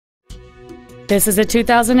This is a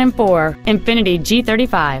 2004 Infiniti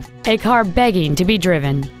G35, a car begging to be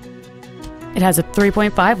driven. It has a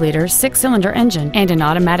 3.5-liter six-cylinder engine and an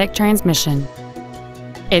automatic transmission.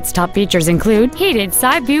 Its top features include heated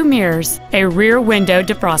side-view mirrors, a rear window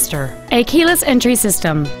defroster, a keyless entry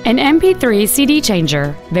system, an MP3 CD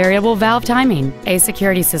changer, variable valve timing, a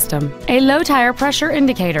security system, a low tire pressure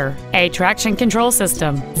indicator, a traction control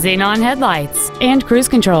system, xenon headlights, and cruise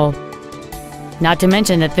control. Not to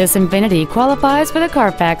mention that this Infiniti qualifies for the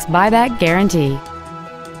Carfax buyback guarantee.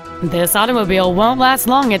 This automobile won't last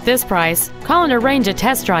long at this price. Call and arrange a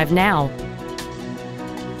test drive now.